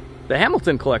at the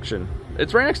Hamilton collection.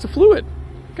 It's right next to Fluid.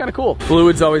 Kind of cool.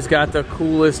 Fluid's always got the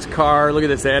coolest car. Look at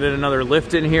this, they added another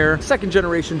lift in here. Second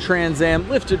generation Trans Am,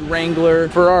 lifted Wrangler,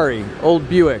 Ferrari, old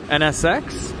Buick, NSX,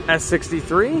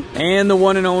 S63, and the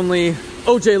one and only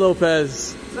OJ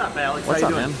Lopez. What's up, Alex? What's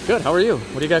up, man? Good, how are you?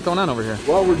 What do you got going on over here?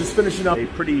 Well, we're just finishing up a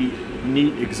pretty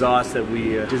neat exhaust that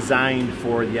we designed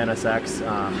for the NSX.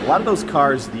 A lot of those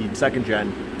cars, the second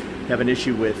gen, have an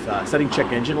issue with setting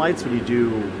check engine lights when you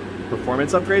do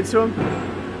performance upgrades to them.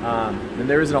 And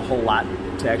there isn't a whole lot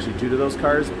to actually do to those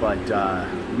cars, but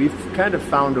we've kind of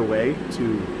found a way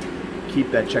to keep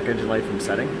that check engine light from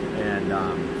setting, and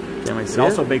it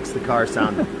also makes the car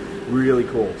sound really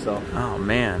cool. So, oh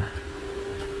man,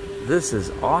 this is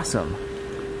awesome.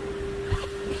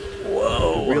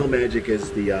 Whoa! The real magic is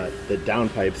the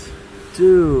downpipes.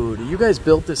 Dude, you guys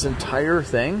built this entire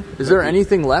thing? Is there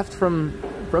anything left from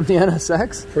the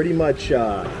NSX? Pretty much.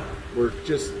 We're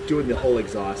just doing the whole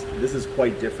exhaust. This is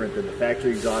quite different than the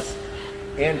factory exhaust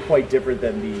and quite different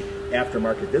than the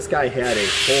aftermarket. This guy had a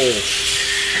whole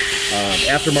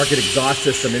aftermarket exhaust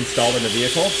system installed in the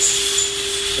vehicle,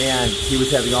 and he was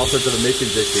having all sorts of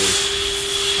emissions issues.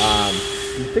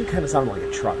 The thing kind of sounded like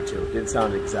a truck too. It didn't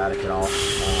sound exotic at all.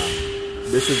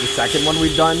 This is the second one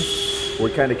we've done.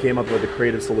 We kind of came up with a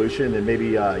creative solution, and maybe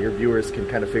your viewers can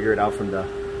kind of figure it out from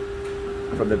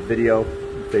the video.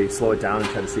 They slow it down and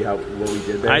try to see what we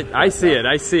did there. I see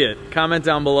it. Comment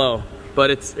down below.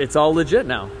 But it's all legit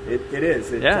now. It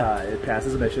is. It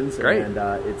passes emissions. Great. And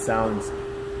it sounds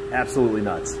absolutely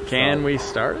nuts. Can we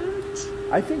start it?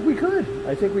 I think we could.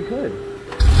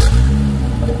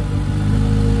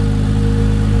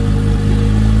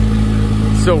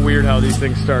 So weird how these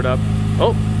things start up.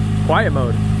 Oh, quiet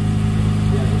mode.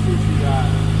 Yeah, this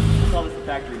is we call this the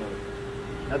factory mode.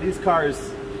 Now these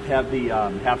cars have the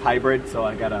half hybrid, so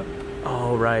I gotta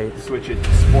switch it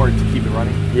to sport to keep it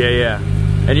running. Yeah.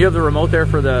 And you have the remote there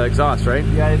for the exhaust, right?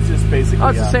 Yeah, it's just basically. Oh,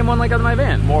 it's the same one like on my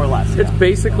van. More or less. Yeah. It's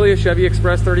basically a Chevy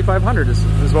Express 3500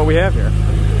 is what we have here.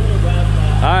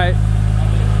 All right.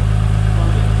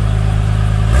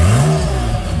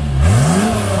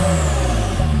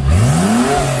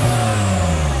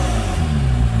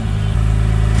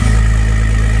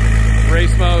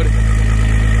 Race mode.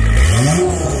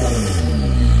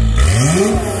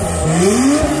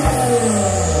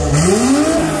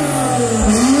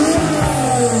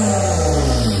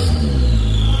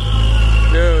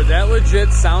 Dude, that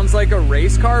legit sounds like a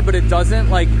race car, but it doesn't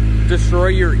like destroy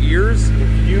your ears.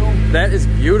 That is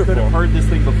beautiful. Could have heard this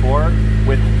thing before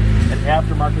with an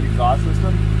aftermarket exhaust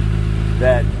system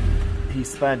that he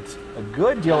spent a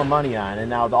good deal of money on, and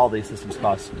now all these systems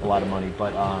cost a lot of money,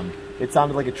 but it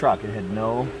sounded like a truck. It had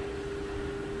no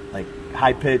like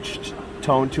high-pitched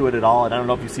tone to it at all, and I don't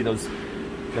know if you see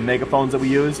the megaphones that we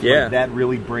used. Yeah, that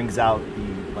really brings out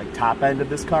the like top end of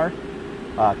this car,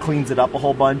 cleans it up a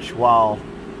whole bunch while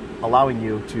allowing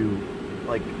you to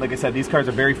like I said, these cars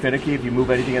are very finicky. If you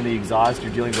move anything on the exhaust,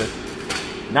 you're dealing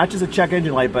with not just a check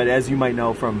engine light, but as you might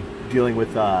know from dealing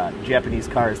with Japanese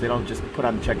cars, they don't just put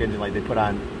on the check engine light, they put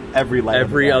on every light,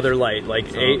 every other light, like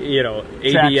so,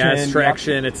 ABS,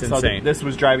 traction. It's insane. So this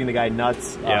was driving the guy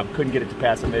nuts. Couldn't get it to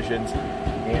pass emissions,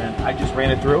 and I just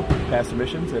ran it through, passed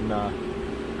emissions, and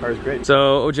car's great.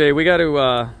 So OJ, we got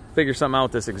to figure something out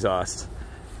with this exhaust.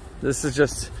 This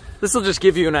will just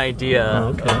give you an idea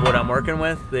of what I'm working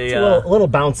with. It's a little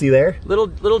bouncy there, little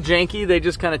janky. They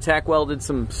just kind of tack welded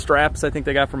some straps I think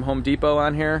they got from Home Depot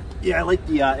on here. Yeah, I like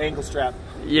the angle strap.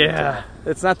 Yeah,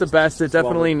 it's not the best. It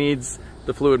definitely needs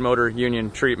the fluid motor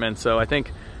union treatment. So I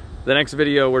think the next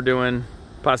video we're doing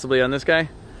possibly on this guy.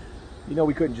 You know,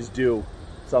 we couldn't just do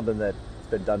something that's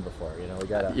been done before. You know,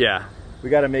 we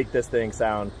gotta make this thing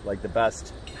sound like the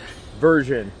best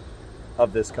version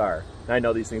of this car. And I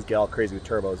know these things get all crazy with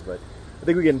turbos, but I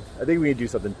think we can do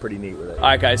something pretty neat with it. All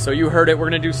right, guys. So you heard it. We're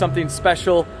gonna do something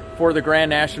special for the Grand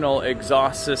National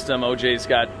exhaust system. OJ's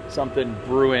got something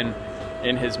brewing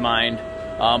in his mind.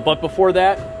 But before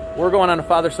that, we're going on a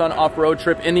father-son off-road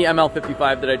trip in the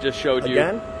ML55 that I just showed you.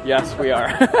 Again? Yes, we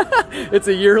are. It's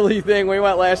a yearly thing. We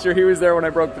went last year. He was there when I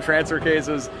broke the transfer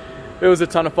cases. It was a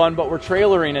ton of fun, but we're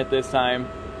trailering it this time.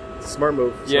 Smart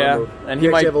move. Smart move. And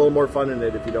you might have a little more fun in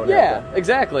it if you don't have that. Yeah,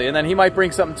 exactly. And then he might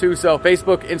bring something too. So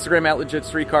Facebook, Instagram at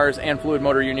LegitStreetCars and Fluid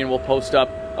Motor Union will post up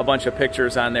a bunch of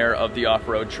pictures on there of the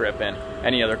off-road trip and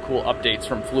any other cool updates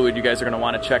from Fluid. You guys are going to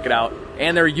want to check it out.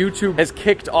 And their YouTube has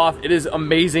kicked off. It is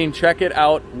amazing. Check it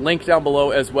out. Link down below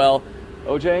as well.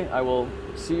 OJ, I will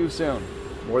see you soon.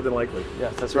 More than likely.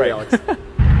 Yes, that's right, Alex.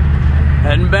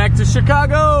 Heading back to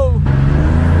Chicago.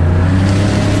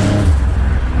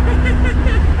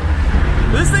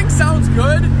 This thing sounds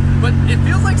good, but it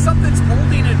feels like something's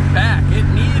holding it back. It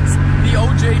needs the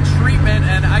OJ treatment,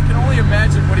 and I can only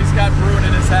imagine what he's got brewing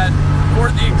in his head for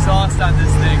the exhaust on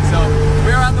this thing. So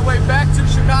we're on the way back to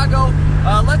Chicago.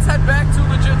 Let's head back to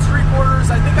Legit Street Quarters.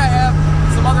 I think I have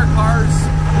some other cars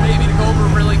maybe to go over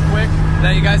really quick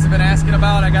that you guys have been asking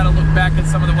about. I got to look back at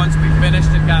some of the ones we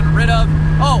finished and gotten rid of.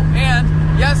 Oh, and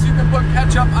yes, you can put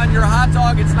ketchup on your hot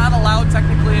dog. It's not allowed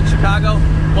technically in Chicago,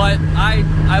 but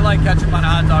I like ketchup on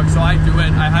a hot dog, so I do it.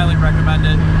 I highly recommend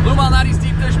it. Lou Malnati's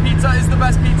Deep Dish Pizza is the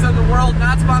best pizza in the world.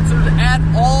 Not sponsored at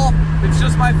all. It's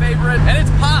just my favorite, and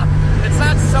it's pop. It's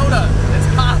not soda. It's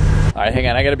pop. All right, hang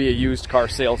on. I got to be a used car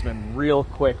salesman real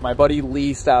quick. My buddy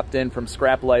Lee stopped in from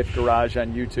Scraplife Garage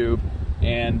on YouTube,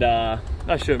 and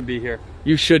I shouldn't be here.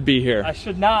 You should be here. I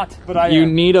should not, but I You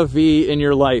am. need a V in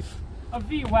your life. A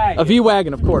V-Wagon. A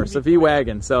V-Wagon, of course, a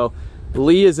V-Wagon. So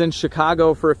Lee is in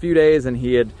Chicago for a few days, and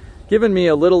he had given me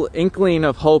a little inkling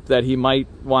of hope that he might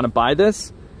want to buy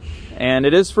this. And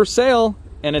it is for sale,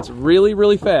 and it's really,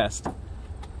 really fast.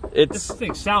 This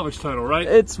thing's salvage title, right?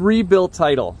 It's rebuilt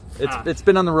title. It's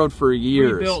been on the road for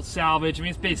years. Rebuilt, salvage. I mean,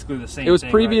 it's basically the same thing. It was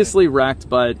previously wrecked,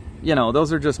 but, you know,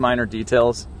 those are just minor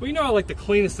details. Well, you know, I like the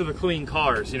cleanest of the clean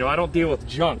cars. You know, I don't deal with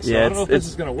junk, so Yeah, I don't know if this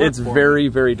is going to work it's for me. very,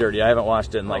 very dirty. I haven't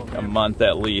washed it in like a month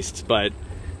at least, but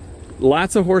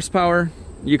lots of horsepower.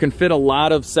 You can fit a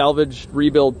lot of salvage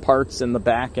rebuild parts in the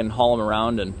back and haul them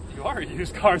around. And You are a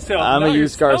used car salesman. I'm a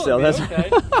used car salesman. That's okay.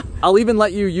 right. I'll even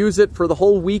let you use it for the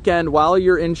whole weekend while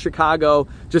you're in Chicago.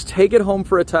 Just take it home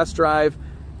for a test drive.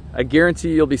 I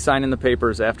guarantee you'll be signing the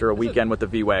papers after a weekend with the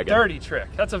V-Wagon. Dirty trick.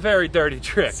 That's a very dirty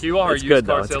trick. You are It's a used good,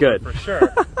 car though. It's salesman good. for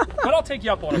sure. But I'll take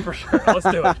you up on it for sure. Let's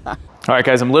do it. All right,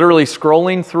 guys, I'm literally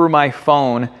scrolling through my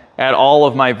phone at all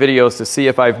of my videos to see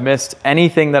if I've missed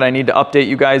anything that I need to update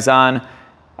you guys on.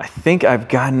 I think I've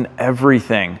gotten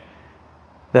everything.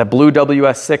 That blue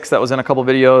WS6 that was in a couple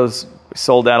videos, we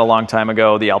sold that a long time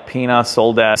ago. The Alpina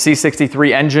sold that.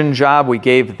 C63 engine job, we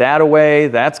gave that away.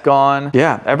 That's gone.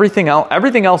 Yeah, everything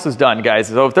else is done, guys.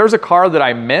 So if there's a car that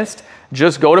I missed,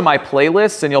 just go to my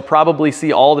playlists and you'll probably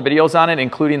see all the videos on it,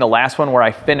 including the last one where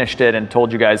I finished it and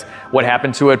told you guys what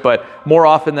happened to it. But more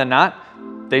often than not,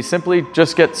 they simply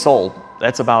just get sold.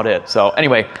 That's about it. So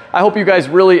anyway, I hope you guys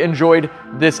really enjoyed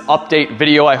this update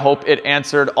video. I hope it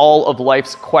answered all of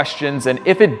life's questions. And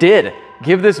if it did,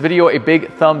 give this video a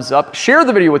big thumbs up. Share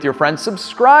the video with your friends.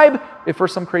 Subscribe if for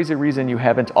some crazy reason you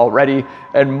haven't already.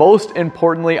 And most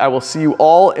importantly, I will see you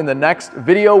all in the next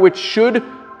video, which should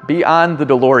be on the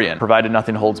DeLorean, provided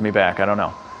nothing holds me back. I don't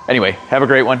know. Anyway, have a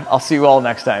great one. I'll see you all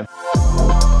next time.